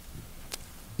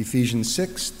Ephesians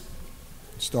 6,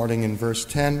 starting in verse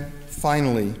 10,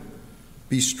 finally,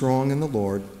 be strong in the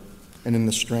Lord and in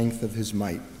the strength of his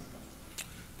might.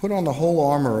 Put on the whole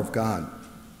armor of God,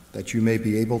 that you may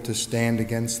be able to stand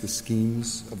against the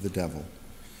schemes of the devil.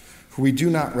 For we do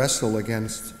not wrestle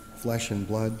against flesh and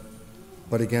blood,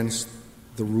 but against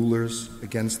the rulers,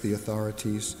 against the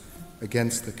authorities,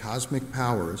 against the cosmic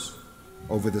powers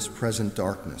over this present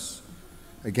darkness,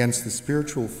 against the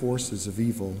spiritual forces of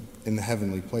evil in the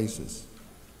heavenly places.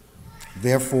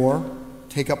 Therefore,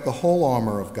 take up the whole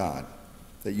armor of God,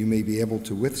 that you may be able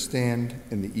to withstand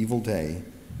in the evil day,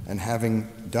 and having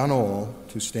done all,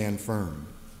 to stand firm.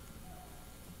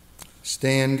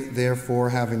 Stand, therefore,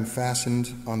 having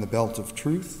fastened on the belt of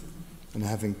truth, and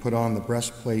having put on the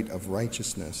breastplate of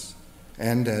righteousness,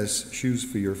 and as shoes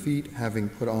for your feet, having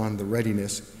put on the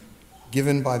readiness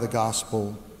given by the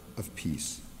gospel of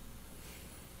peace.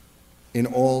 In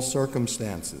all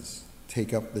circumstances,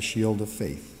 take up the shield of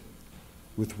faith,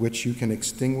 with which you can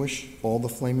extinguish all the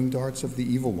flaming darts of the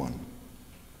evil one,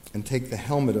 and take the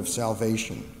helmet of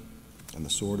salvation and the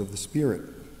sword of the Spirit,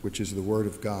 which is the word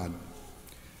of God,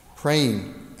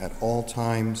 praying at all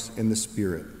times in the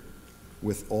Spirit,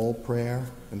 with all prayer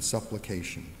and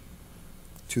supplication.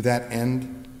 To that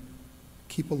end,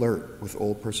 keep alert with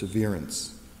all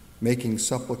perseverance, making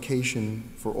supplication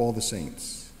for all the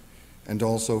saints, and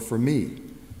also for me,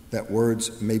 that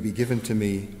words may be given to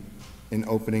me in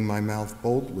opening my mouth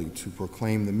boldly to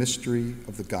proclaim the mystery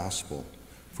of the gospel,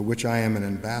 for which I am an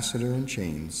ambassador in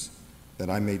chains, that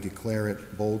I may declare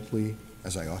it boldly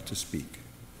as I ought to speak.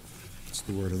 It's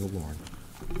the word of the Lord.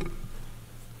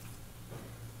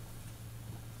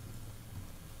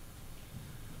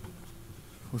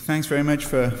 Well, thanks very much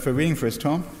for reading for us,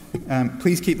 Tom.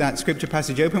 Please keep that scripture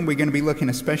passage open. We're going to be looking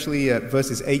especially at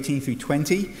verses 18 through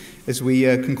 20 as we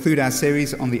conclude our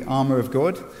series on the armor of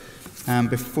God.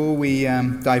 Before we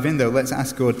dive in, though, let's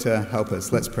ask God to help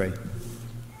us. Let's pray.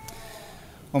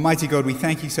 Almighty God, we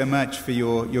thank you so much for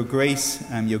your grace,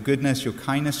 your goodness, your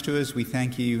kindness to us. We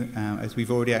thank you, as we've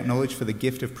already acknowledged, for the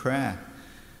gift of prayer.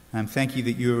 Thank you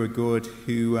that you are a God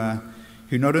who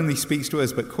not only speaks to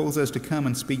us, but calls us to come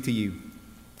and speak to you.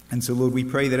 And so, Lord, we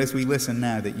pray that as we listen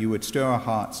now, that you would stir our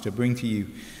hearts to bring to you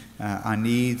our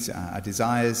needs, our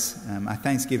desires, our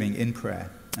thanksgiving in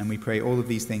prayer. And we pray all of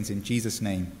these things in Jesus'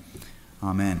 name.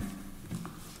 Amen.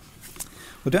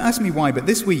 Well, don't ask me why, but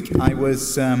this week I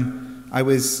was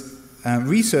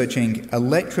researching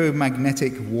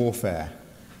electromagnetic warfare.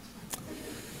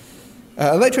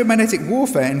 Electromagnetic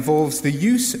warfare involves the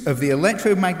use of the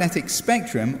electromagnetic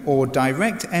spectrum or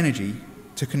direct energy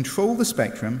to control the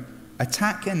spectrum,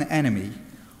 attack an enemy,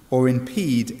 or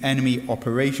impede enemy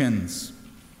operations,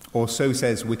 or so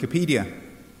says Wikipedia.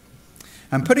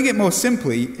 And putting it more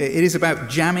simply, it is about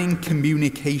jamming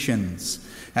communications.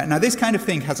 Now, this kind of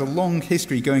thing has a long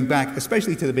history going back,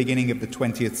 especially to the beginning of the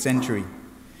 20th century.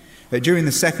 During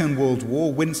the Second World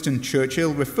War, Winston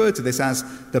Churchill referred to this as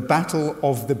the Battle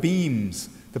of the Beams,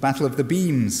 the Battle of the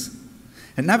Beams.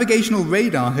 And navigational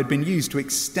radar had been used to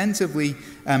extensively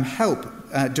help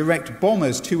direct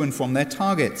bombers to and from their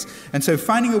targets. And so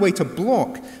finding a way to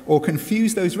block or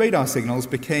confuse those radar signals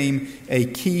became a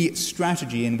key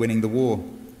strategy in winning the war.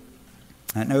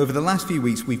 Now, over the last few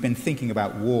weeks, we've been thinking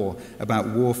about war, about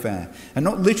warfare. And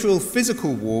not literal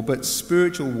physical war, but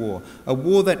spiritual war. A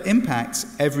war that impacts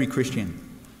every Christian.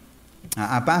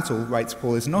 Our battle, writes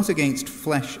Paul, is not against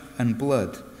flesh and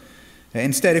blood.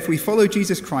 Instead, if we follow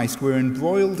Jesus Christ, we're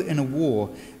embroiled in a war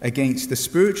against the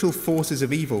spiritual forces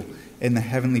of evil in the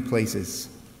heavenly places.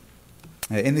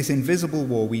 In this invisible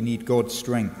war, we need God's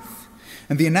strength.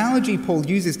 And the analogy Paul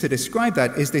uses to describe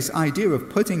that is this idea of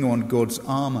putting on God's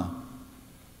armor.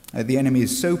 The enemy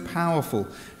is so powerful,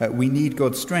 we need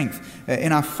God's strength.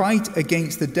 In our fight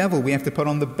against the devil, we have to put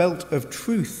on the belt of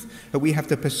truth. We have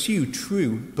to pursue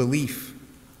true belief.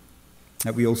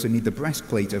 We also need the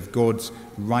breastplate of God's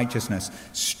righteousness,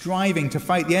 striving to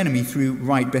fight the enemy through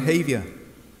right behavior.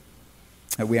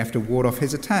 We have to ward off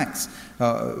his attacks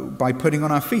by putting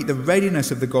on our feet the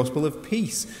readiness of the gospel of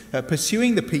peace,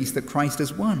 pursuing the peace that Christ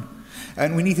has won.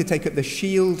 And we need to take up the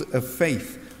shield of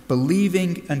faith,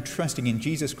 believing and trusting in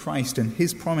Jesus Christ and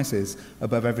his promises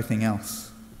above everything else.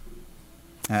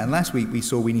 And last week we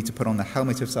saw we need to put on the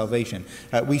helmet of salvation.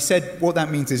 We said what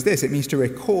that means is this. It means to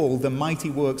recall the mighty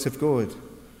works of God.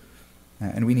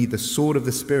 And we need the sword of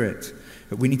the Spirit.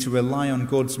 We need to rely on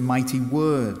God's mighty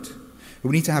word.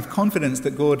 We need to have confidence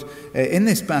that God, in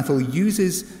this battle,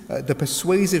 uses the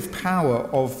persuasive power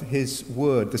of his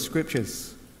word, the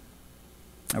scriptures.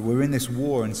 We're in this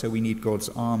war, and so we need God's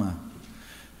armor.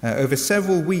 Over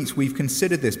several weeks we've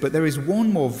considered this, but there is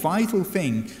one more vital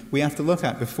thing we have to look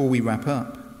at before we wrap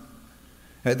up.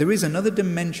 There is another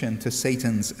dimension to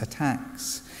Satan's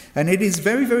attacks, and it is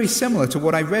very, very similar to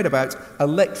what I read about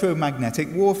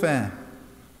electromagnetic warfare.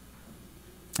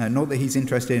 Not that he's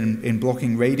interested in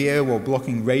blocking radio or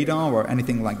blocking radar or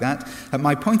anything like that.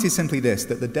 My point is simply this,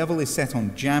 that the devil is set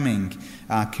on jamming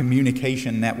our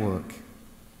communication network.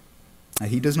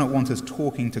 He does not want us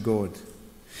talking to God.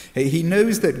 He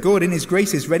knows that God in his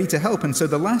grace is ready to help, and so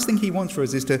the last thing he wants for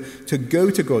us is to go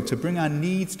to God, to bring our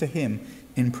needs to him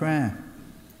in prayer.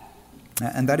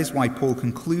 And that is why Paul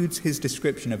concludes his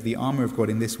description of the armor of God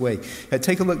in this way.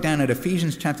 Take a look down at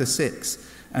Ephesians chapter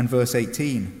 6 and verse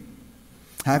 18.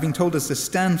 Having told us to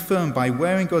stand firm by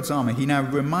wearing God's armor, he now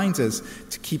reminds us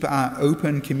to keep our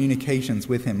open communications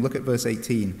with him. Look at verse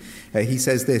 18. He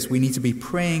says this, we need to be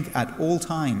praying at all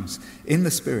times in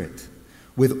the Spirit,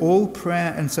 with all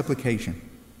prayer and supplication.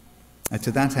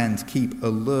 To that end, keep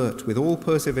alert with all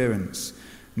perseverance,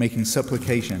 making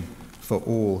supplication for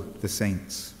all the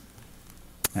saints.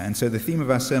 And so the theme of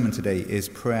our sermon today is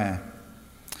prayer.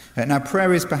 Now,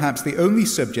 prayer is perhaps the only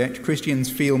subject Christians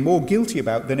feel more guilty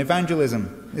about than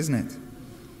evangelism, isn't it?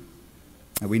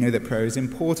 We know that prayer is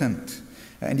important,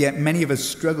 and yet many of us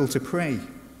struggle to pray.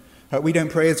 We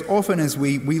don't pray as often as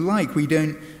we like. We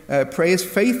don't pray as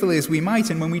faithfully as we might,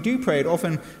 and when we do pray,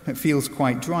 it feels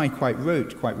quite dry, quite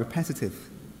rote, quite repetitive.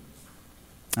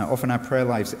 Often our prayer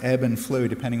lives ebb and flow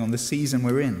depending on the season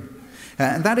we're in.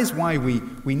 And that is why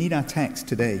we need our text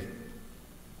today.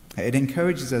 It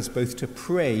encourages us both to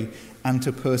pray and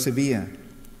to persevere.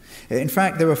 In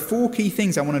fact, there are 4 key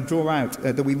things I want to draw out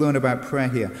that we learn about prayer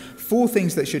here. 4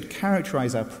 things that should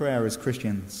characterize our prayer as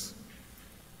Christians.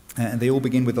 And they all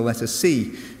begin with the letter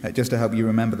C, just to help you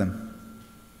remember them.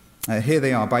 Here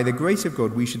they are. By the grace of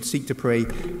God, we should seek to pray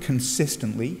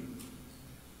consistently,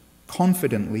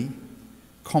 confidently,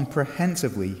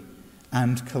 comprehensively,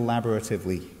 and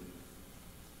collaboratively.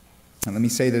 And let me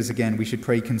say those again. We should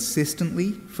pray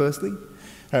consistently, firstly.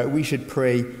 We should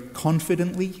pray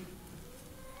confidently.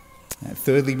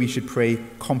 Thirdly, we should pray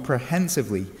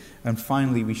comprehensively. And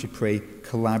finally, we should pray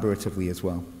collaboratively as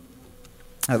well.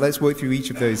 Let's work through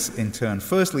each of those in turn.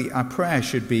 Firstly, our prayer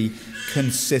should be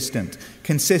consistent.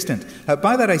 Consistent.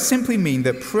 By that, I simply mean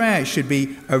that prayer should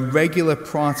be a regular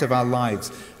part of our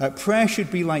lives. Prayer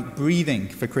should be like breathing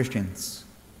for Christians.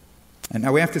 And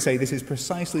now we have to say this is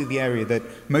precisely the area that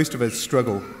most of us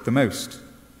struggle the most.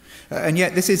 And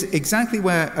yet this is exactly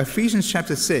where Ephesians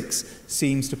chapter 6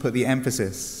 seems to put the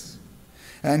emphasis.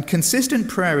 And consistent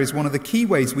prayer is one of the key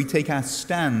ways we take our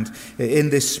stand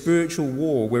in this spiritual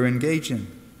war we're engaged in.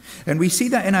 And we see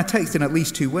that in our text in at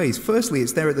least 2 ways. Firstly,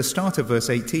 it's there at the start of verse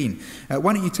 18.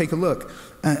 Why don't you take a look?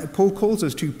 Paul calls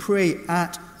us to pray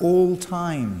at all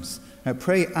times.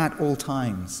 Pray at all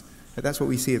times. That's what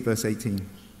we see at verse 18.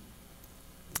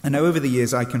 And now over the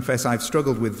years, I confess I've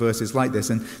struggled with verses like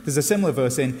this. And there's a similar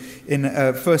verse in 1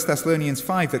 Thessalonians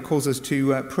 5 that calls us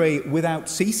to pray without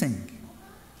ceasing.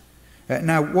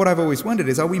 Now, what I've always wondered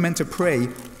is, are we meant to pray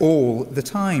all the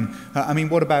time?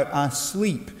 What about our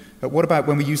sleep? What about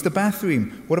when we use the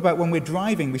bathroom? What about when we're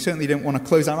driving? We certainly don't want to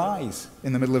close our eyes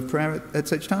in the middle of prayer at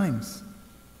such times.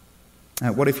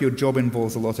 What if your job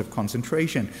involves a lot of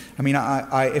concentration?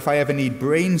 If I ever need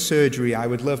brain surgery, I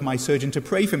would love my surgeon to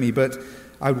pray for me, but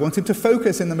I would want him to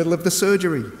focus in the middle of the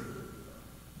surgery.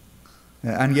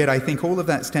 And yet I think all of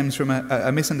that stems from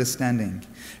a misunderstanding.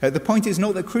 The point is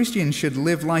not that Christians should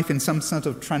live life in some sort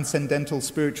of transcendental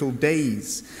spiritual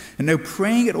daze. And no,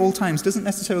 praying at all times doesn't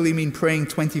necessarily mean praying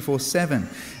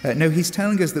 24/7. No, he's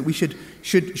telling us that we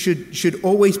should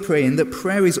always pray, and that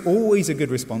prayer is always a good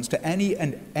response to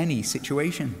any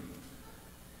situation.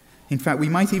 In fact, we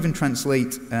might even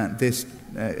translate this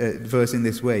verse in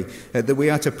this way, that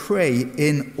we are to pray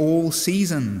in all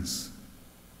seasons.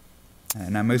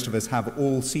 Now, most of us have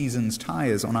all seasons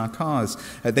tires on our cars.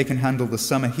 They can handle the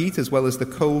summer heat as well as the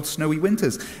cold, snowy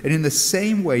winters. And in the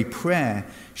same way, prayer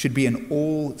should be an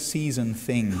all-season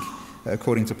thing,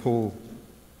 according to Paul.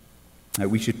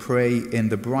 We should pray in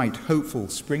the bright, hopeful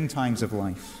spring times of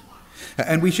life.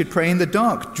 And we should pray in the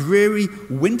dark, dreary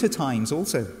winter times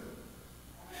also.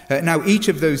 Now, each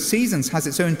of those seasons has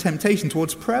its own temptation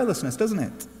towards prayerlessness, doesn't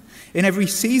it? In every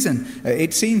season,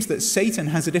 it seems that Satan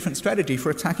has a different strategy for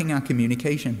attacking our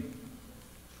communication.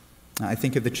 I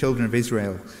think of the children of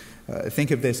Israel.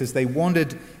 Think of this. As they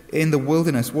wandered in the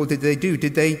wilderness, what did they do?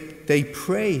 Did they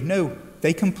pray? No,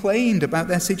 they complained about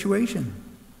their situation.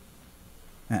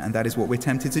 And that is what we're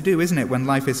tempted to do, isn't it, when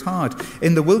life is hard?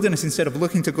 In the wilderness, instead of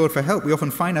looking to God for help, we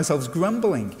often find ourselves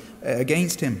grumbling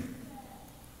against him.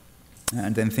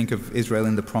 And then think of Israel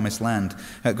in the promised land.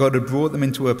 God had brought them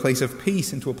into a place of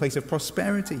peace, into a place of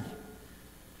prosperity.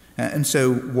 And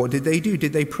so what did they do?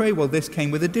 Did they pray? Well, this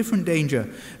came with a different danger.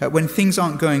 When things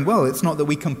aren't going well, it's not that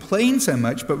we complain so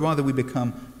much, but rather we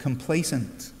become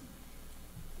complacent.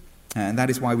 And that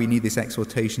is why we need this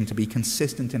exhortation to be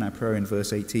consistent in our prayer in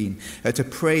verse 18, to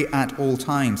pray at all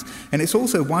times. And it's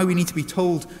also why we need to be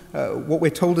told what we're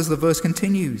told as the verse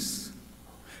continues.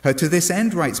 To this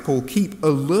end, writes Paul, keep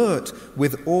alert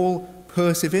with all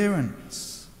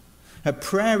perseverance.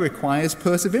 Prayer requires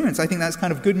perseverance. I think that's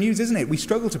kind of good news, isn't it? We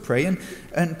struggle to pray,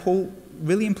 and Paul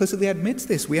really implicitly admits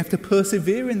this. We have to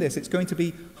persevere in this. It's going to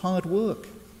be hard work.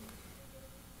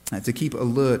 To keep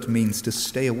alert means to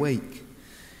stay awake.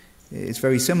 It's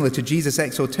very similar to Jesus'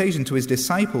 exhortation to his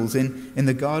disciples in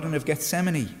the Garden of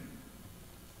Gethsemane.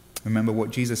 Remember what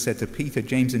Jesus said to Peter,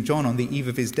 James, and John on the eve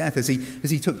of his death as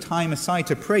he took time aside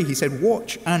to pray. He said,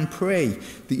 watch and pray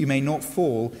that you may not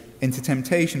fall into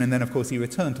temptation. And then, of course, he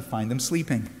returned to find them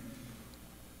sleeping.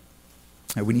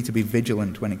 We need to be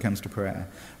vigilant when it comes to prayer.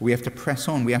 We have to press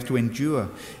on. We have to endure.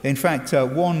 In fact,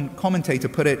 one commentator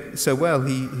put it so well.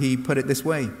 He put it this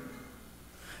way.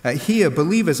 Here,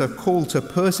 believers are called to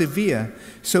persevere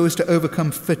so as to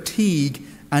overcome fatigue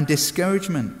and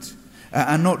discouragement,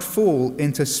 and not fall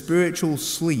into spiritual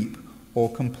sleep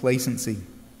or complacency.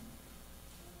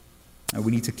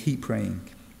 We need to keep praying.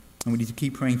 And we need to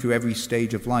keep praying through every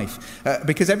stage of life.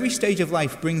 Because every stage of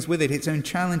life brings with it its own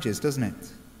challenges, doesn't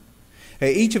it?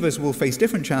 Each of us will face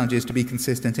different challenges to be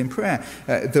consistent in prayer.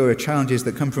 There are challenges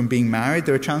that come from being married.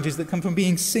 There are challenges that come from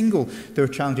being single. There are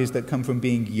challenges that come from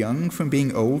being young, from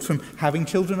being old, from having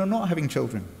children or not having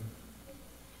children.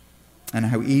 And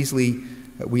how easily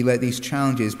we let these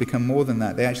challenges become more than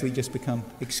that. They actually just become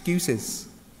excuses.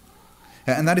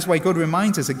 And that is why God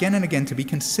reminds us again and again to be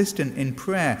consistent in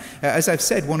prayer. As I've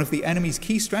said, one of the enemy's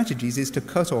key strategies is to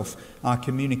cut off our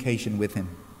communication with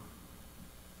him.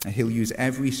 He'll use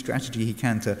every strategy he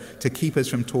can to keep us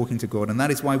from talking to God. And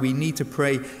that is why we need to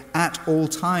pray at all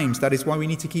times. That is why we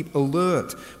need to keep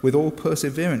alert with all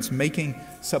perseverance, making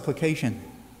supplication.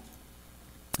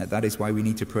 That is why we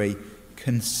need to pray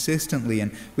consistently.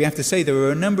 And we have to say there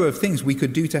are a number of things we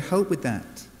could do to help with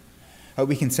that.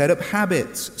 We can set up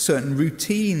habits, certain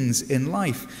routines in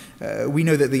life. We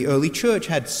know that the early church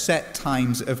had set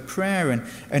times of prayer,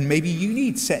 and maybe you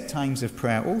need set times of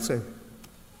prayer also.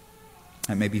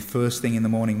 And maybe first thing in the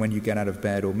morning when you get out of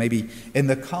bed, or maybe in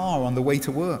the car on the way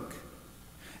to work.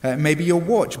 Maybe your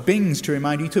watch bings to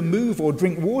remind you to move or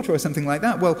drink water or something like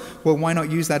that. Well, why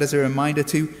not use that as a reminder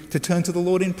to turn to the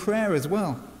Lord in prayer as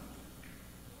well?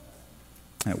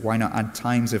 Why not add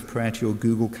times of prayer to your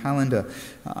Google Calendar?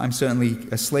 I'm certainly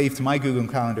a slave to my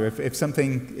Google Calendar. If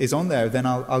something is on there, then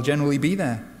I'll generally be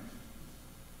there.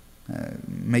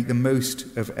 Make the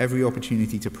most of every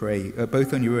opportunity to pray,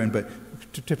 both on your own, but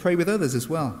to pray with others as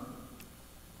well.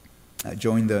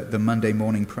 Join the Monday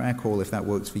morning prayer call if that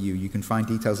works for you. You can find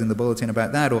details in the bulletin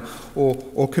about that,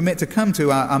 or commit to come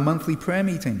to our monthly prayer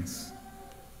meetings.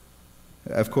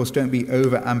 Of course, don't be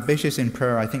over-ambitious in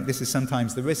prayer. I think this is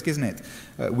sometimes the risk, isn't it?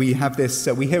 We have this.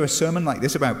 We hear a sermon like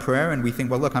this about prayer, and we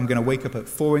think, well, look, I'm going to wake up at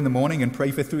 4 a.m. and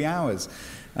pray for 3 hours.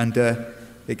 And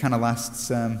it kind of lasts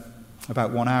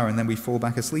about 1 hour, and then we fall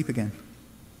back asleep again.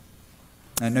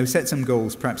 No, set some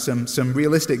goals, perhaps some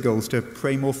realistic goals to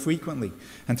pray more frequently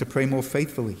and to pray more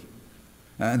faithfully.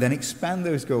 And then expand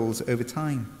those goals over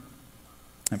time.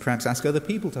 And perhaps ask other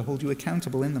people to hold you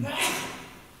accountable in them.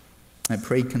 And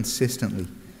pray consistently.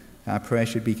 Our prayer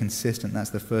should be consistent. That's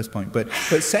the first point. But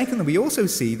secondly, we also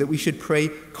see that we should pray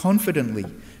confidently.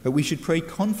 That we should pray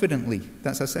confidently.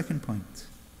 That's our second point.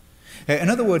 In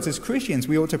other words, as Christians,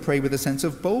 we ought to pray with a sense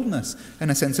of boldness and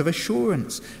a sense of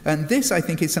assurance. And this, I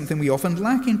think, is something we often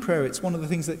lack in prayer. It's one of the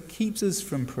things that keeps us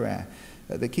from prayer,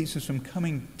 that keeps us from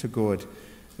coming to God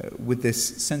with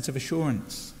this sense of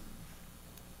assurance.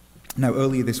 Now,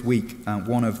 earlier this week,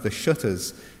 one of the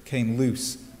shutters came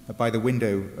loose by the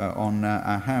window on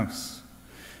our house.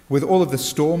 With all of the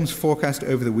storms forecast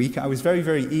over the week, I was very,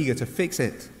 very eager to fix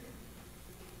it.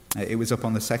 It was up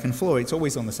on the second floor. It's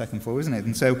always on the second floor, isn't it?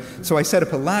 And so I set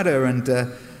up a ladder, and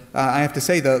I have to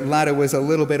say the ladder was a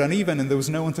little bit uneven, and there was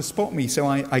no one to spot me, so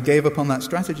I gave up on that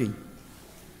strategy.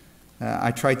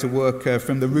 I tried to work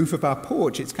from the roof of our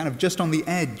porch. It's kind of just on the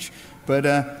edge, but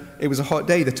it was a hot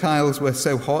day. The tiles were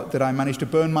so hot that I managed to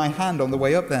burn my hand on the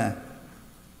way up there.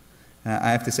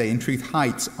 I have to say, in truth,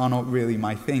 heights are not really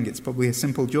my thing. It's probably a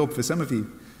simple job for some of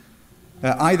you.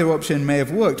 Either option may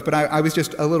have worked, but I was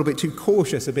just a little bit too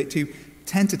cautious, a bit too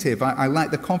tentative. I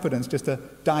lacked the confidence just to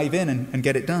dive in and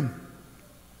get it done.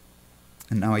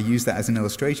 And now I use that as an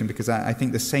illustration because I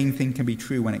think the same thing can be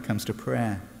true when it comes to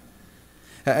prayer.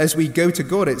 As we go to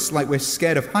God, it's like we're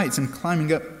scared of heights and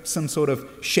climbing up some sort of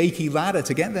shaky ladder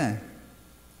to get there.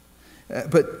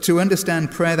 But to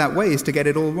understand prayer that way is to get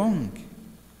it all wrong.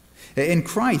 In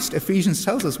Christ, Ephesians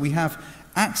tells us we have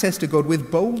access to God with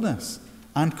boldness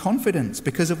and confidence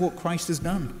because of what Christ has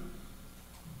done.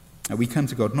 We come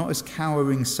to God not as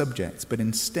cowering subjects, but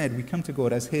instead we come to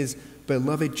God as his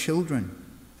beloved children.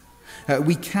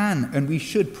 We can and we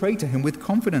should pray to him with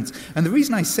confidence. And the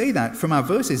reason I say that from our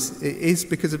verses is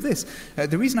because of this.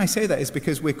 The reason I say that is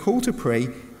because we're called to pray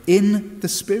in the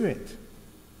Spirit.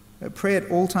 Pray at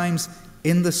all times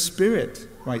in the Spirit,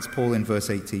 writes Paul in verse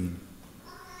 18.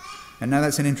 And now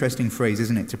that's an interesting phrase,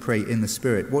 isn't it, to pray in the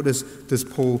Spirit. What does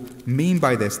Paul mean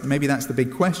by this? Maybe that's the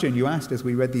big question you asked as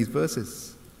we read these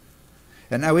verses.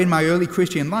 And now in my early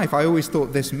Christian life, I always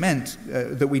thought this meant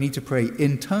that we need to pray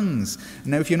in tongues.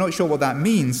 Now, if you're not sure what that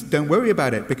means, don't worry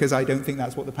about it, because I don't think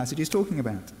that's what the passage is talking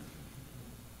about.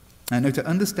 And now to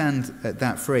understand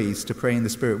that phrase, to pray in the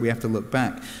Spirit, we have to look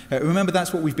back. Remember,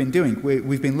 that's what we've been doing.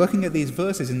 We've been looking at these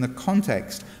verses in the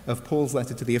context of Paul's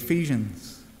letter to the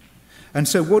Ephesians. And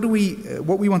so what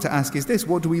we want to ask is this: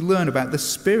 what do we learn about the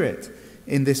Spirit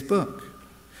in this book?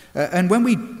 And when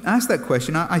we ask that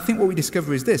question, I think what we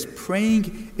discover is this: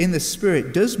 praying in the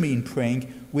Spirit does mean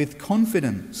praying with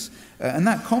confidence. And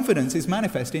that confidence is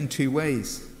manifest in two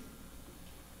ways.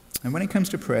 And when it comes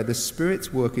to prayer, the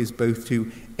Spirit's work is both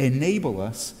to enable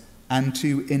us and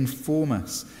to inform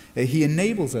us. He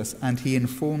enables us and he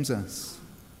informs us.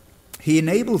 He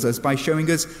enables us by showing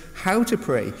us how to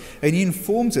pray, and he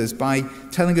informs us by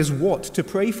telling us what to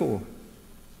pray for.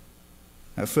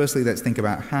 Firstly, let's think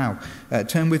about how.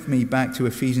 Turn with me back to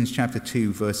Ephesians chapter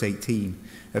 2, verse 18.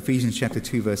 Ephesians chapter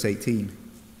 2, verse 18.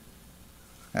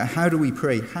 How do we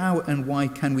pray? How and why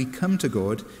can we come to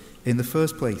God in the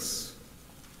first place?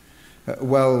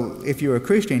 Well, if you're a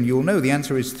Christian, you'll know the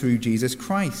answer is through Jesus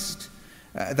Christ.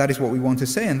 That is what we want to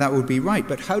say, and that would be right.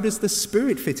 But how does the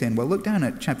Spirit fit in? Well, look down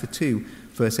at chapter 2,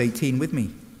 verse 18 with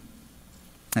me.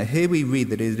 Here we read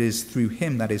that it is through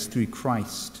him, that is through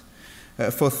Christ.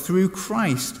 For through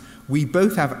Christ we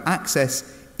both have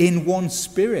access in one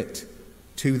Spirit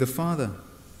to the Father.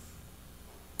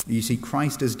 You see,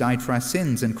 Christ has died for our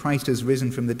sins, and Christ has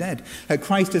risen from the dead.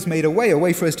 Christ has made a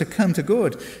way for us to come to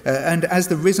God. And as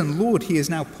the risen Lord, he has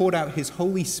now poured out his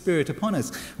Holy Spirit upon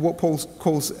us, what Paul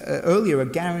calls earlier a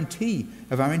guarantee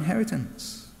of our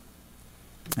inheritance.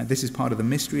 This is part of the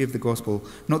mystery of the gospel.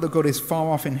 Not that God is far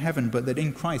off in heaven, but that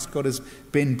in Christ God has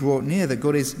been brought near, that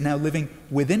God is now living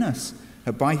within us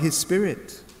by his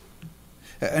Spirit.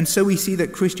 And so we see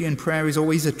that Christian prayer is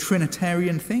always a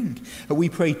Trinitarian thing. We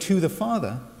pray to the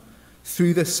Father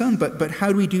through the Son. But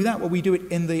how do we do that? Well, we do it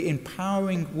in the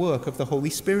empowering work of the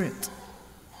Holy Spirit.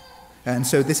 And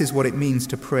so this is what it means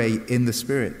to pray in the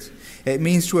Spirit. It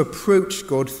means to approach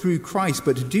God through Christ,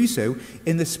 but to do so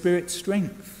in the Spirit's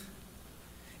strength.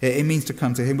 It means to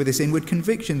come to him with this inward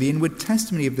conviction, the inward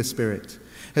testimony of the Spirit.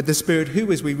 The Spirit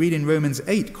who, as we read in Romans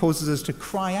 8, causes us to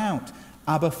cry out,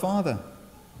 Abba, Father.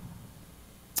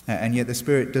 And yet the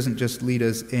Spirit doesn't just lead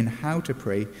us in how to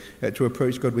pray, to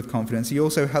approach God with confidence. He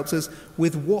also helps us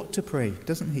with what to pray,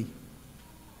 doesn't he?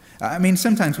 I mean,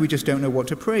 sometimes we just don't know what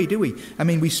to pray, do we? I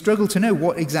mean, we struggle to know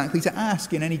what exactly to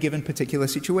ask in any given particular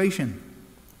situation.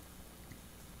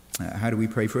 How do we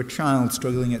pray for a child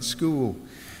struggling at school?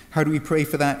 How do we pray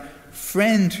for that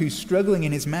friend who's struggling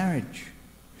in his marriage?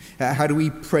 How do we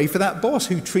pray for that boss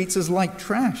who treats us like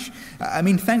trash? I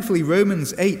mean, thankfully,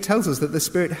 Romans 8 tells us that the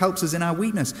Spirit helps us in our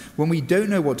weakness. When we don't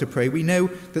know what to pray, we know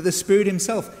that the Spirit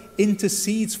himself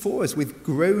intercedes for us with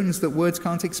groans that words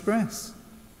can't express.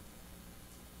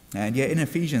 And yet in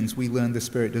Ephesians, we learn the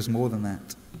Spirit does more than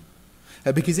that.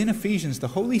 Because in Ephesians, the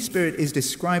Holy Spirit is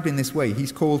described in this way.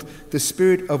 He's called the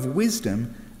Spirit of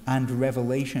wisdom and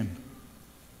revelation.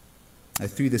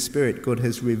 Through the Spirit, God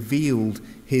has revealed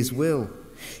his will.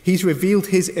 He's revealed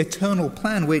his eternal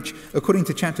plan, which, according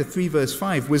to chapter 3, verse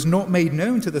 5, was not made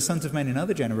known to the sons of men in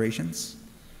other generations.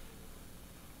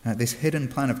 This hidden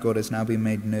plan of God has now been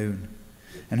made known.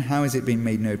 And how has it been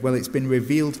made known? Well, it's been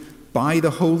revealed by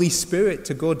the Holy Spirit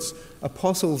to God's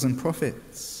apostles and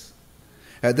prophets.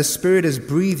 The Spirit has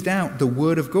breathed out the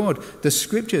Word of God, the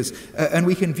Scriptures, and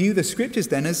we can view the Scriptures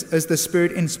then as the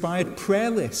Spirit-inspired prayer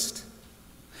list.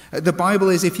 The Bible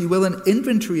is, if you will, an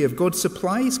inventory of God's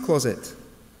supplies closet.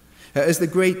 As the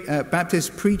great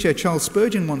Baptist preacher Charles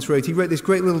Spurgeon once wrote, he wrote this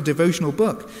great little devotional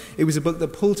book. It was a book that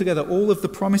pulled together all of the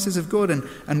promises of God.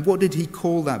 And what did he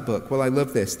call that book? Well, I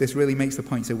love this. This really makes the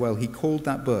point so well. He called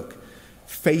that book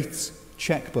Faith's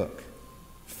Checkbook.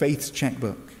 Faith's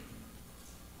Checkbook.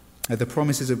 The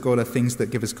promises of God are things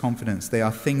that give us confidence. They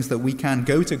are things that we can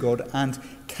go to God and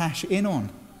cash in on.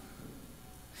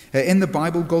 In the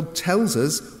Bible, God tells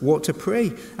us what to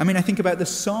pray. I mean, I think about the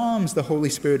Psalms the Holy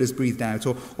Spirit has breathed out,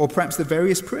 or perhaps the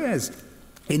various prayers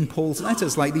in Paul's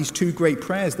letters, like these two great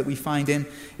prayers that we find in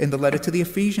the letter to the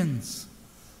Ephesians.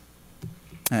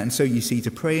 And so you see,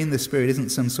 to pray in the Spirit isn't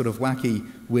some sort of wacky,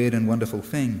 weird and wonderful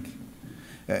thing.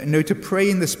 No, to pray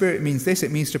in the Spirit means this.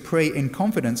 It means to pray in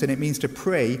confidence, and it means to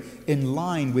pray in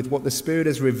line with what the Spirit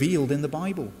has revealed in the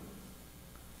Bible.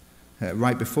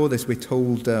 Right before this, we're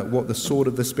told what the sword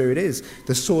of the Spirit is.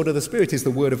 The sword of the Spirit is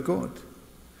the Word of God.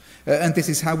 And this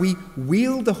is how we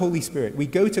wield the Holy Spirit. We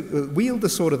go to wield the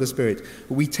sword of the Spirit.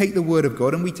 We take the Word of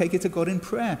God and we take it to God in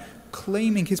prayer,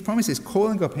 claiming His promises,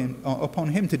 calling upon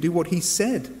Him to do what He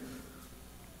said.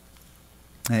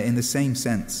 In the same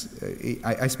sense,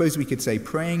 I suppose we could say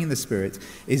praying in the Spirit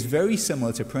is very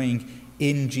similar to praying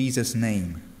in Jesus'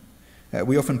 name.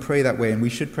 We often pray that way, and we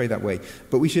should pray that way.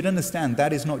 But we should understand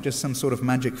that is not just some sort of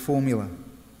magic formula.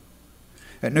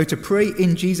 No, to pray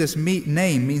in Jesus'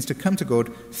 name means to come to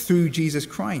God through Jesus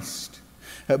Christ.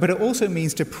 But it also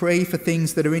means to pray for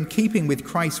things that are in keeping with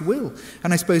Christ's will.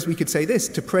 And I suppose we could say this: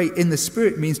 to pray in the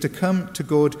Spirit means to come to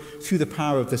God through the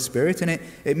power of the Spirit, and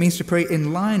it means to pray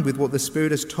in line with what the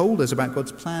Spirit has told us about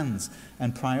God's plans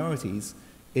and priorities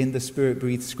in the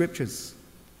Spirit-breathed Scriptures.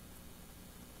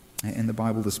 In the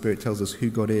Bible, the Spirit tells us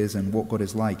who God is and what God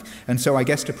is like. And so I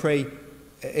guess to pray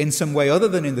in some way other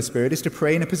than in the Spirit is to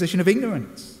pray in a position of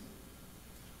ignorance.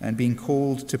 And being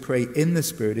called to pray in the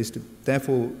Spirit is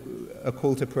therefore a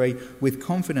call to pray with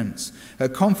confidence.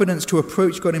 Confidence to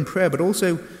approach God in prayer, but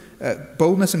also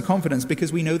boldness and confidence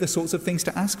because we know the sorts of things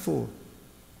to ask for.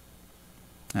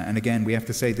 And again, we have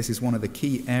to say this is one of the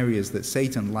key areas that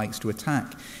Satan likes to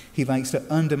attack. He likes to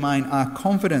undermine our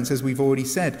confidence, as we've already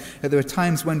said. There are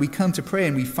times when we come to pray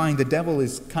and we find the devil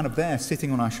is kind of there,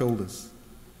 sitting on our shoulders.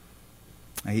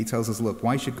 He tells us, look,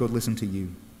 why should God listen to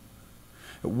you?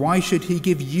 Why should he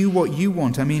give you what you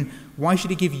want? I mean, why should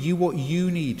he give you what you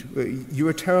need? You're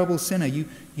a terrible sinner.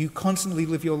 You constantly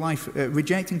live your life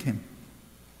rejecting him.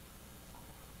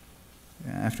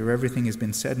 After everything has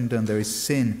been said and done, there is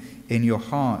sin in your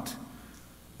heart.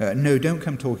 No, don't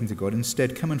come talking to God.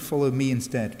 Instead, come and follow me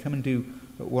instead. Come and do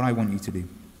what I want you to do.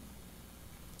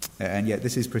 And yet,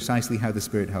 this is precisely how the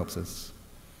Spirit helps us.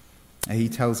 He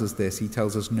tells us this. He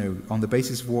tells us, no, on the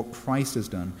basis of what Christ has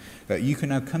done, you can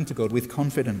now come to God with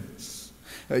confidence.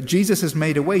 Jesus has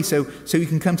made a way so you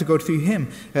can come to God through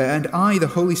him. And I, the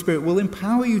Holy Spirit, will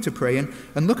empower you to pray. And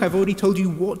look, I've already told you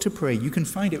what to pray. You can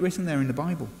find it written there in the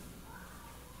Bible.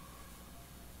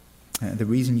 The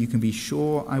reason you can be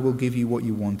sure I will give you what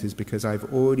you want is because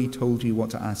I've already told you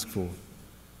what to ask for.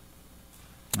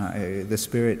 The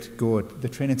Spirit, God, the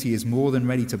Trinity is more than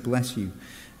ready to bless you.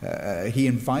 He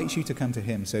invites you to come to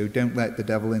him, so don't let the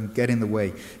devil get in the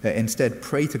way. Instead,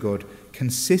 pray to God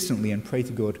consistently and pray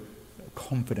to God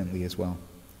confidently as well.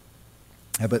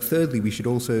 But thirdly, we should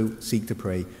also seek to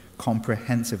pray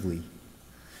comprehensively.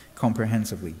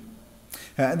 Comprehensively.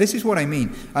 This is what I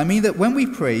mean. I mean that when we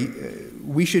pray,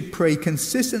 we should pray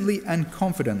consistently and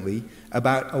confidently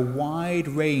about a wide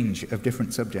range of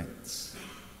different subjects.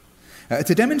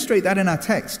 To demonstrate that in our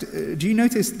text, do you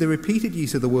notice the repeated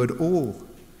use of the word all?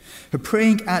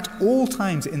 Praying at all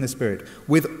times in the Spirit,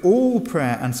 with all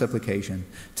prayer and supplication.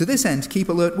 To this end, keep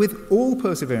alert with all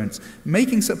perseverance,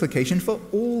 making supplication for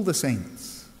all the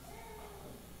saints.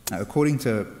 Now, according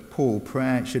to Paul,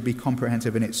 prayer should be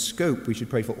comprehensive in its scope. We should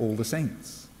pray for all the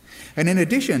saints. And in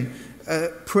addition,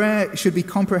 prayer should be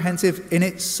comprehensive in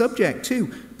its subject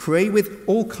too. Pray with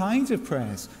all kinds of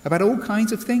prayers about all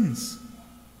kinds of things.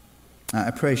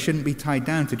 A prayer shouldn't be tied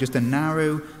down to just a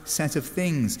narrow set of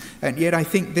things. And yet I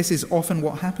think this is often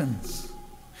what happens.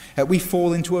 We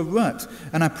fall into a rut,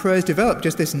 and our prayers develop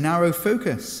just this narrow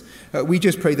focus. We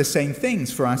just pray the same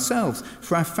things for ourselves,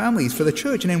 for our families, for the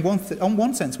church. And on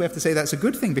one sense, we have to say that's a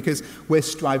good thing because we're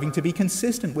striving to be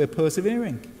consistent. We're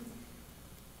persevering.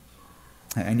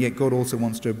 And yet God also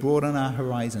wants to broaden our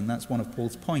horizon. That's one of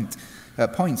Paul's points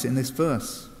in this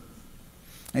verse.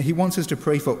 He wants us to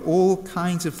pray for all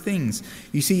kinds of things.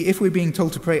 You see, if we're being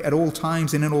told to pray at all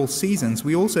times and in all seasons,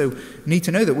 we also need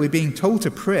to know that we're being told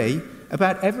to pray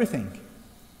about everything.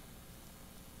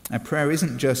 And prayer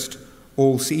isn't just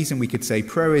all season, we could say.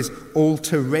 Prayer is all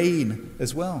terrain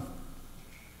as well.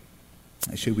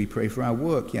 Should we pray for our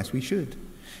work? Yes, we should.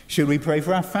 Should we pray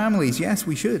for our families? Yes,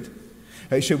 we should.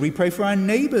 Should we pray for our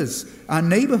neighbors, our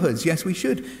neighborhoods? Yes, we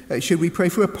should. Should we pray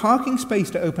for a parking space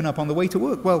to open up on the way to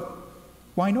work? Well,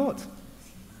 why not?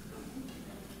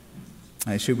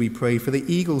 Should we pray for the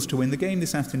Eagles to win the game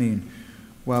this afternoon?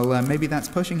 Well, maybe that's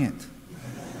pushing it.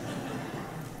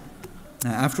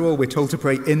 After all, we're told to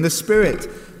pray in the Spirit.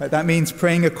 That means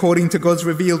praying according to God's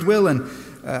revealed will. And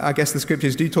I guess the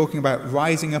scriptures do talking about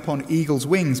rising up on eagle's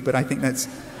wings, but I think that's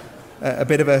a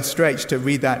bit of a stretch to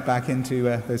read that back into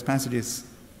those passages.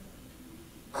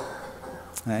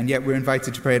 And yet we're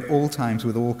invited to pray at all times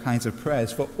with all kinds of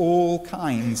prayers for all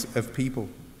kinds of people.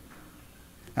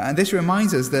 And this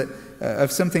reminds us that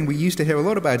of something we used to hear a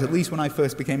lot about, at least when I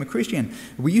first became a Christian.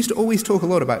 We used to always talk a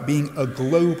lot about being a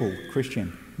global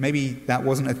Christian. Maybe that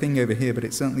wasn't a thing over here, but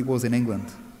it certainly was in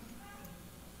England.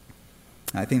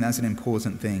 I think that's an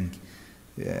important thing,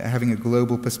 having a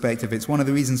global perspective. It's one of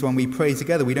the reasons when we pray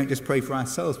together, we don't just pray for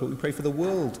ourselves, but we pray for the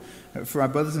world, for our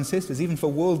brothers and sisters, even for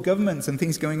world governments and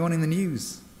things going on in the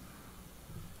news.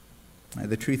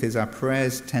 The truth is our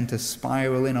prayers tend to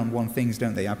spiral in on one thing,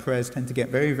 don't they? Our prayers tend to get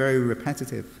very, very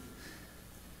repetitive.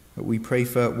 We pray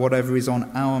for whatever is on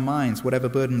our minds, whatever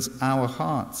burdens our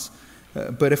hearts.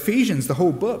 But Ephesians, the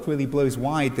whole book, really blows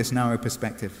wide this narrow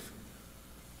perspective.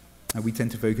 We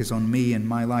tend to focus on me and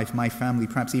my life, my family,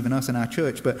 perhaps even us and our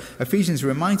church. But Ephesians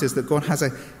reminds us that God has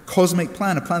a cosmic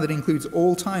plan, a plan that includes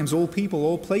all times, all people,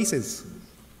 all places.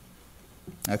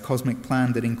 A cosmic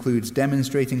plan that includes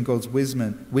demonstrating God's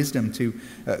wisdom to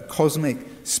cosmic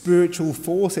spiritual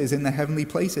forces in the heavenly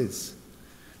places.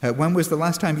 When was the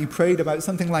last time you prayed about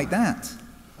something like that?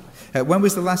 When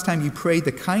was the last time you prayed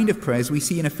the kind of prayers we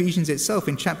see in Ephesians itself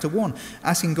in chapter 1,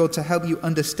 asking God to help you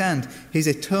understand his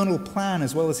eternal plan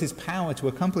as well as his power to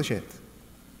accomplish it?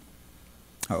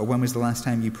 Or when was the last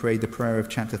time you prayed the prayer of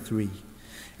chapter 3,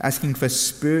 asking for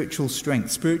spiritual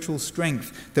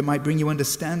strength that might bring you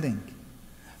understanding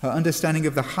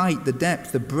of the height, the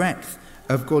depth, the breadth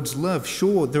of God's love?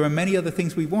 Sure, there are many other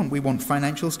things we want. We want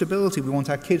financial stability. We want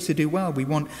our kids to do well. We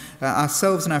want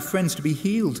ourselves and our friends to be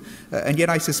healed. And yet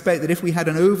I suspect that if we had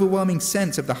an overwhelming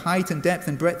sense of the height and depth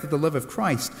and breadth of the love of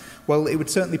Christ, well, it would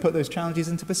certainly put those challenges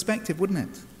into perspective, wouldn't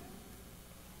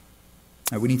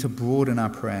it? We need to broaden our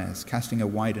prayers, casting a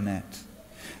wider net.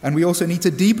 And we also need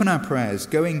to deepen our prayers,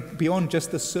 going beyond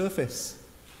just the surface.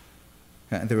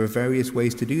 There are various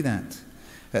ways to do that.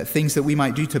 Things that we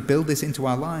might do to build this into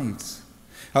our lives.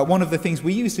 One of the things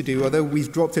we used to do, although we've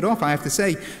dropped it off, I have to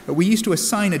say, we used to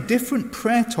assign a different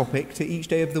prayer topic to each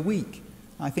day of the week.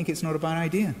 I think it's not a bad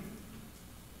idea.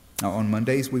 On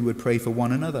Mondays, we would pray for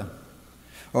one another.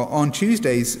 On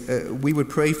Tuesdays, we would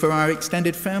pray for our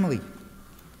extended family.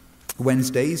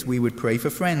 Wednesdays, we would pray for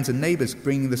friends and neighbors,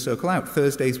 bringing the circle out.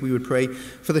 Thursdays, we would pray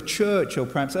for the church or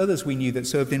perhaps others we knew that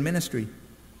served in ministry.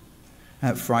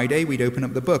 Friday, we'd open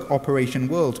up the book, Operation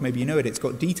World. Maybe you know it. It's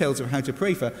got details of how to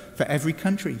pray for every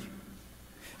country.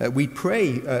 We'd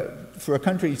pray for a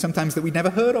country sometimes that we'd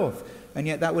never heard of, and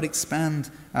yet that would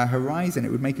expand our horizon. It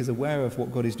would make us aware of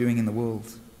what God is doing in the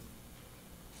world.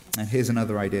 And here's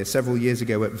another idea. Several years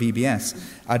ago at VBS,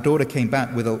 our daughter came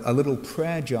back with a little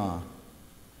prayer jar.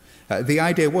 The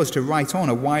idea was to write on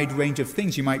a wide range of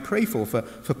things you might pray for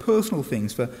personal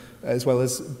things, as well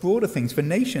as broader things, for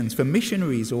nations, for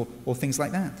missionaries, or things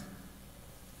like that.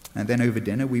 And then over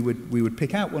dinner, we would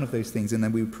pick out one of those things, and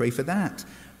then we would pray for that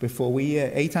before we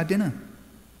ate our dinner.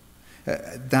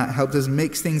 That helped us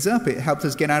mix things up. It helped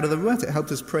us get out of the rut. It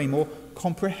helped us pray more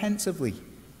comprehensively.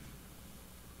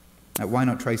 Why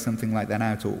not try something like that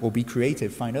out, or be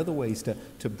creative, find other ways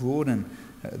to broaden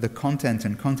the content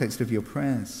and context of your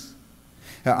prayers?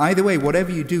 Either way,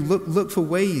 whatever you do, look for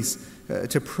ways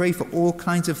to pray for all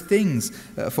kinds of things,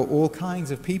 for all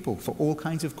kinds of people, for all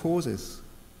kinds of causes.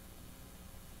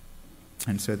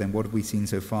 And so then, what have we seen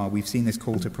so far? We've seen this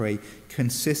call to pray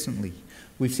consistently.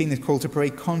 We've seen this call to pray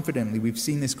confidently. We've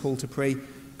seen this call to pray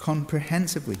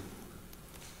comprehensively.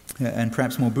 And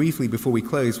perhaps more briefly, before we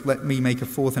close, let me make a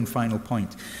fourth and final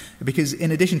point. Because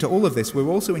in addition to all of this, we're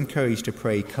also encouraged to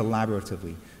pray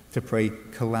collaboratively.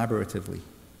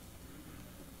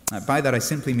 By that I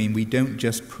simply mean we don't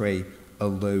just pray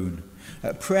alone.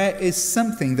 Prayer is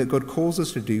something that God calls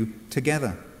us to do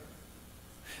together.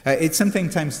 It's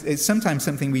sometimes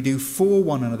something we do for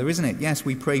one another, isn't it? Yes,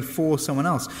 we pray for someone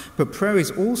else. But prayer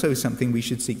is also something we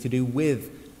should seek to do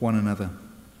with one another.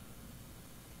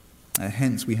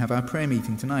 Hence, we have our prayer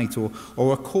meeting tonight,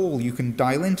 or a call you can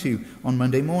dial into on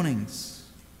Monday mornings.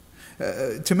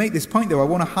 To make this point, though, I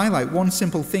want to highlight one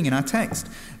simple thing in our text.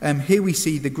 Here we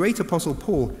see the great apostle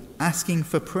Paul asking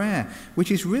for prayer, which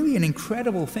is really an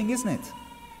incredible thing, isn't it?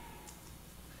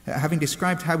 Having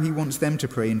described how he wants them to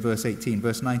pray in verse 18,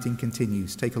 verse 19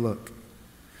 continues. Take a look.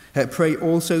 Pray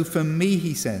also for me,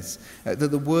 he says,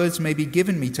 that the words may be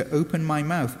given me to open my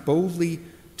mouth boldly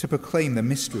to proclaim the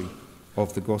mystery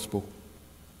of the gospel.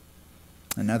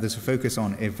 And now there's a focus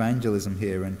on evangelism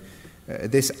here, and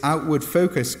This outward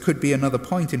focus could be another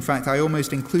point. In fact, I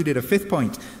almost included a fifth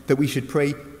point, that we should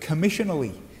pray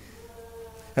commissionally.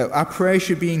 Our prayer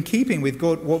should be in keeping with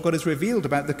what God has revealed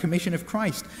about the commission of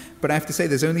Christ. But I have to say,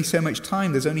 there's only so much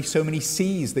time, there's only so many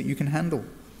C's that you can handle.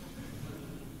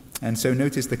 And so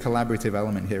notice the collaborative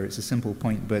element here. It's a simple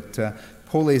point, but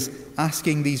Paul is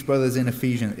asking these brothers in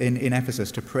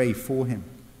Ephesus to pray for him.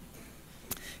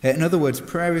 In other words,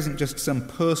 prayer isn't just some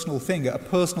personal thing, a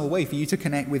personal way for you to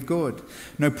connect with God.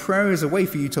 No, prayer is a way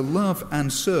for you to love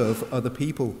and serve other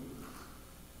people.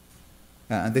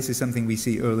 And this is something we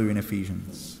see earlier in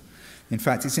Ephesians. In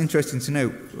fact, it's interesting to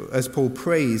note, as Paul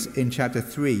prays in chapter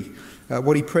 3,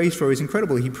 what he prays for is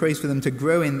incredible. He prays for them to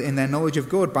grow in their knowledge of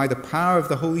God by the power of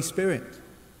the Holy Spirit.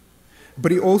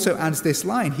 But he also adds this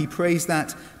line. He prays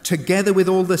that together with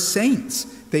all the saints,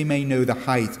 they may know the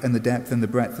height and the depth and the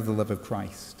breadth of the love of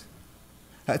Christ.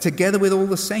 Together with all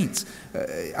the saints.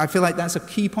 I feel like that's a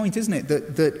key point, isn't it?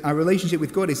 That our relationship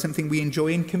with God is something we enjoy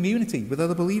in community with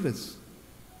other believers.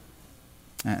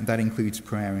 And that includes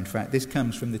prayer. In fact, this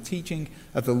comes from the teaching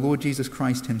of the Lord Jesus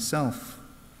Christ himself.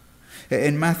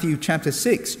 In Matthew chapter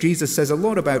 6, Jesus says a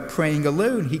lot about praying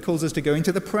alone. He calls us to go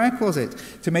into the prayer closet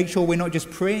to make sure we're not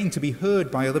just praying to be heard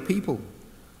by other people.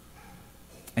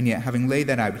 And yet, having laid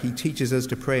that out, he teaches us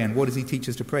to pray. And what does he teach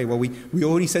us to pray? Well, we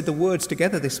already said the words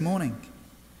together this morning.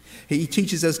 He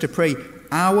teaches us to pray,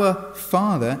 Our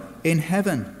Father in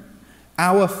heaven.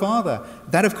 Our Father.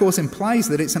 That, of course, implies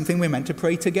that it's something we're meant to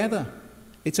pray together.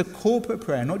 It's a corporate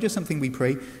prayer, not just something we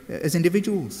pray as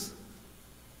individuals.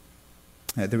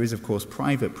 There is, of course,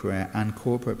 private prayer and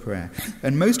corporate prayer.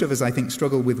 And most of us, I think,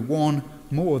 struggle with one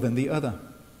more than the other.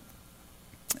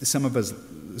 Some of us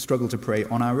struggle to pray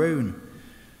on our own.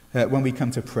 When we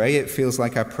come to pray, it feels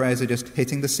like our prayers are just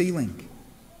hitting the ceiling.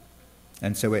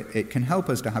 And so it can help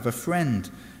us to have a friend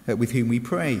with whom we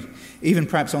pray. Even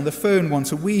perhaps on the phone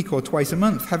once a week or twice a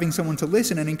month, having someone to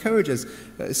listen and encourage us.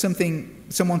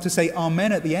 Someone to say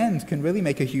amen at the end can really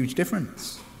make a huge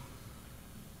difference.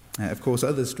 Of course,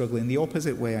 others struggle in the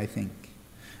opposite way, I think.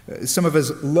 Some of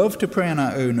us love to pray on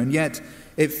our own, and yet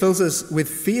it fills us with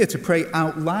fear to pray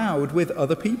out loud with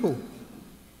other people.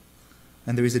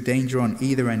 And there is a danger on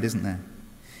either end, isn't there?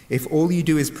 If all you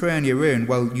do is pray on your own,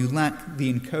 well, you lack the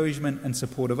encouragement and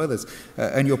support of others.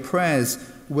 And your prayers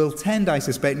will tend, I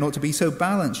suspect, not to be so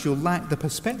balanced. You'll lack the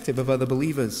perspective of other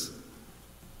believers.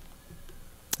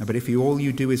 But if all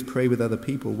you do is pray with other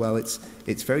people, well, it's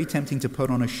very tempting to put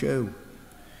on a show.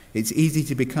 It's easy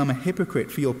to become a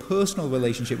hypocrite for your personal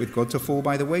relationship with God to fall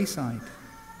by the wayside.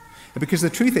 Because the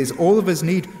truth is, all of us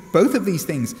need both of these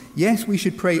things. Yes, we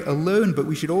should pray alone, but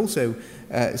we should also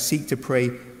seek to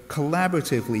pray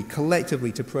collaboratively,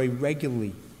 collectively, to pray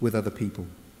regularly with other people.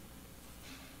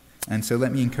 And so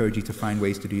let me encourage you to find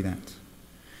ways to do that.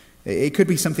 It could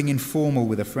be something informal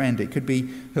with a friend. It could be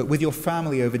with your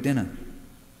family over dinner.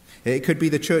 It could be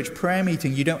the church prayer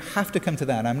meeting. You don't have to come to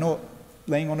that. I'm not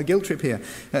laying on a guilt trip here.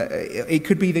 It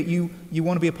could be that you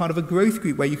want to be a part of a growth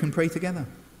group where you can pray together.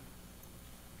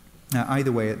 Now,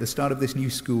 either way, at the start of this new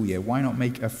school year, why not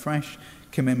make a fresh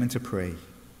commitment to pray?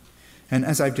 And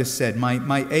as I've just said,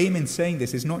 my aim in saying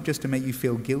this is not just to make you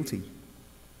feel guilty.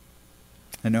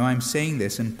 And no, I'm saying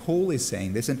this, and Paul is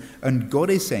saying this, and God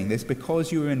is saying this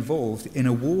because you are involved in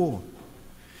a war.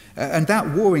 And that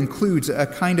war includes a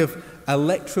kind of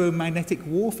electromagnetic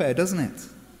warfare, doesn't it?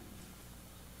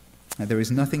 And there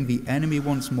is nothing the enemy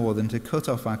wants more than to cut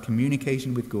off our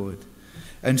communication with God.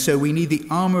 And so we need the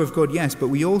armor of God, yes, but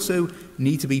we also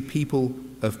need to be people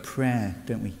of prayer,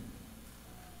 don't we?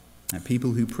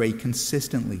 People who pray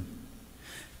consistently.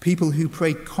 People who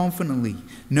pray confidently,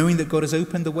 knowing that God has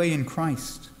opened the way in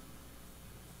Christ.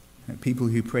 People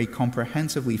who pray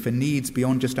comprehensively for needs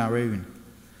beyond just our own.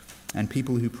 And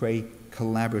people who pray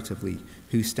collaboratively,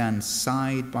 who stand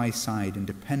side by side in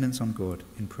dependence on God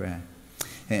in prayer.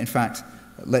 In fact,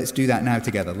 let's do that now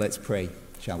together. Let's pray,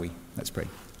 shall we? Let's pray.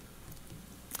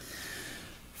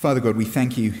 Father God, we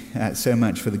thank you so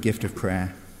much for the gift of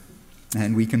prayer.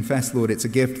 And we confess, Lord, it's a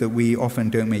gift that we often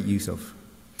don't make use of.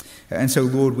 And so,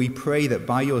 Lord, we pray that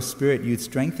by your Spirit you'd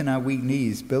strengthen our weak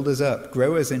knees, build us up,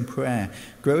 grow us in prayer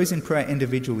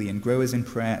individually, and grow us in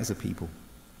prayer as a people.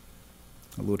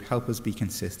 Lord, help us be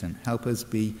consistent. Help us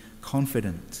be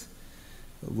confident.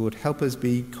 Lord, help us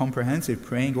be comprehensive,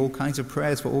 praying all kinds of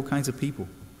prayers for all kinds of people.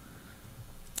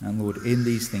 And Lord, in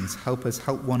these things, help us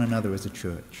help one another as a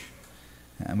church.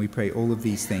 And we pray all of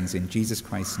these things in Jesus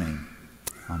Christ's name.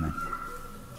 Amen.